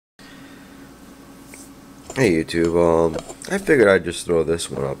Hey YouTube, I figured I'd just throw this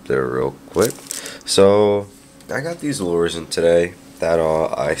one up there real quick. So, I got these lures in today that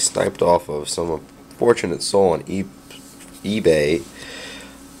I sniped off of some fortunate soul on eBay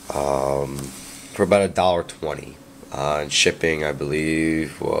for about $1.20. And shipping, I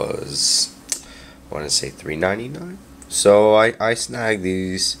believe, was, I want to say $3.99. So, I snagged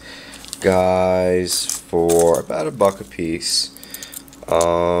these guys for about $1 a piece.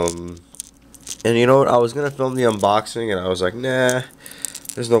 And you know what? I was gonna film the unboxing, and I was like, nah,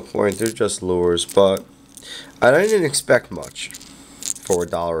 there's no point. They're just lures. But I didn't expect much for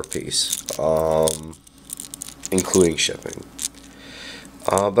 $1 a piece, including shipping.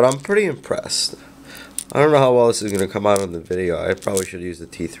 But I'm pretty impressed. I don't know how well this is gonna come out in the video. I probably should use the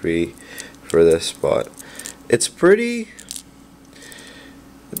T3 for this, but it's pretty.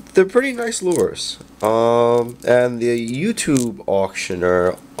 They're pretty nice lures. And the YouTube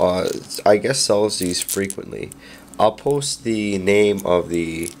auctioner, I guess, sells these frequently. I'll post the name of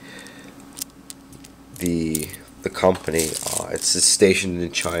the company. It's stationed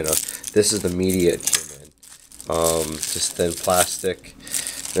in China. This is the media it came in. Just thin plastic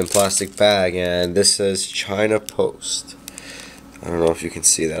bag, and this says China Post. I don't know if you can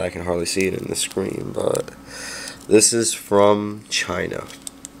see that. I can hardly see it in the screen, but this is from China.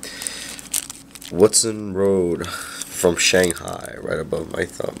 Watson Road from Shanghai, right above my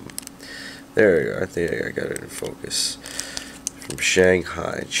thumb. There you go. I think I got it in focus. From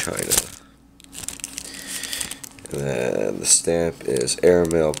Shanghai, China. And then the stamp is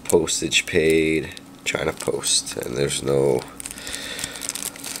airmail, postage paid, China Post. And there's no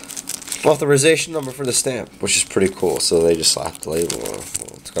authorization number for the stamp, which is pretty cool. So they just slapped the label on.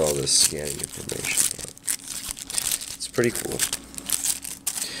 Well, it's got all this scanning information. It's pretty cool.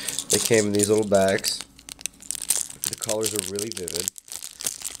 They came in these little bags. The colors are really vivid.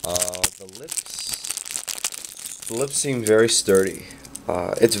 The lips seem very sturdy.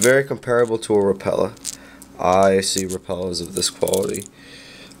 It's very comparable to a Rapala. I see Rapalas of this quality.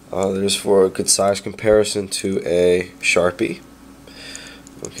 There's for a good size comparison to a Sharpie.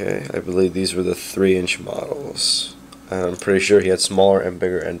 Okay, I believe these were the 3-inch models. I'm pretty sure he had smaller and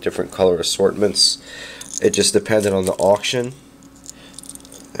bigger and different color assortments. It just depended on the auction.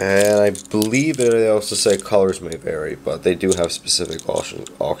 And I believe they also say colors may vary, but they do have specific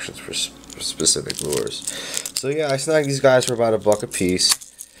auctions for specific lures. So yeah, I snagged these guys for about $1 a piece.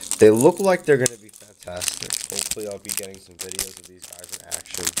 They look like they're going to be fantastic. Hopefully I'll be getting some videos of these guys in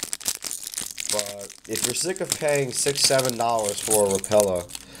action. But if you're sick of paying $6, $7 for a Rapala,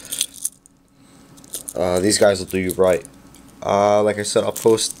 these guys will do you right. Like I said, I'll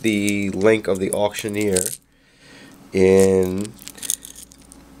post the link of the auctioneer in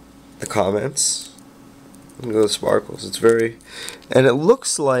the comments. Look at those sparkles. It's very, and it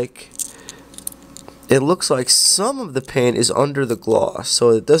looks like some of the paint is under the gloss, so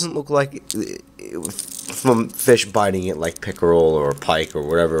it doesn't look like from fish biting it like pickerel or pike or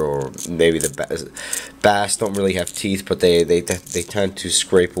whatever, or maybe the bass don't really have teeth, but they tend to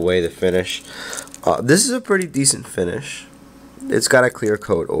scrape away the finish. This is a pretty decent finish. It's got a clear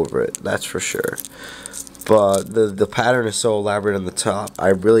coat over it, that's for sure. But the pattern is so elaborate on the top, I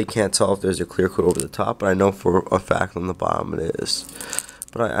really can't tell if there's a clear coat over the top, but I know for a fact on the bottom it is.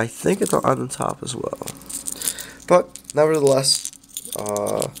 But I think it's on the top as well. But nevertheless,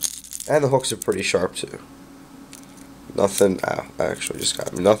 and the hooks are pretty sharp too. Nothing, I actually just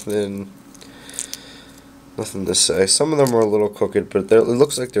got nothing to say. Some of them are a little crooked, but it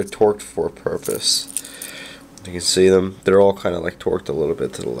looks like they're torqued for a purpose. You can see them, they're all kind of like torqued a little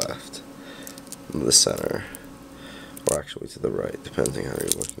bit to the left. In the center, or actually to the right, depending how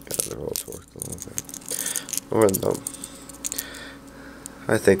you're looking at it. They're all torqued a little bit. Or no,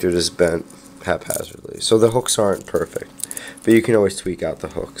 I think they're just bent haphazardly. So the hooks aren't perfect, but you can always tweak out the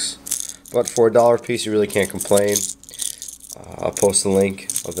hooks. But for $1 a piece, you really can't complain. I'll post the link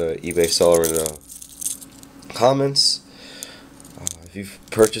of the eBay seller in the comments. If you've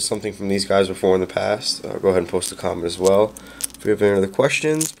purchased something from these guys before in the past, go ahead and post a comment as well. If you have any other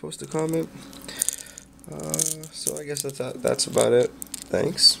questions, post a comment. So I guess that's about it.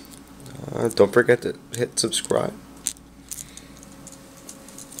 Thanks. Don't forget to hit subscribe.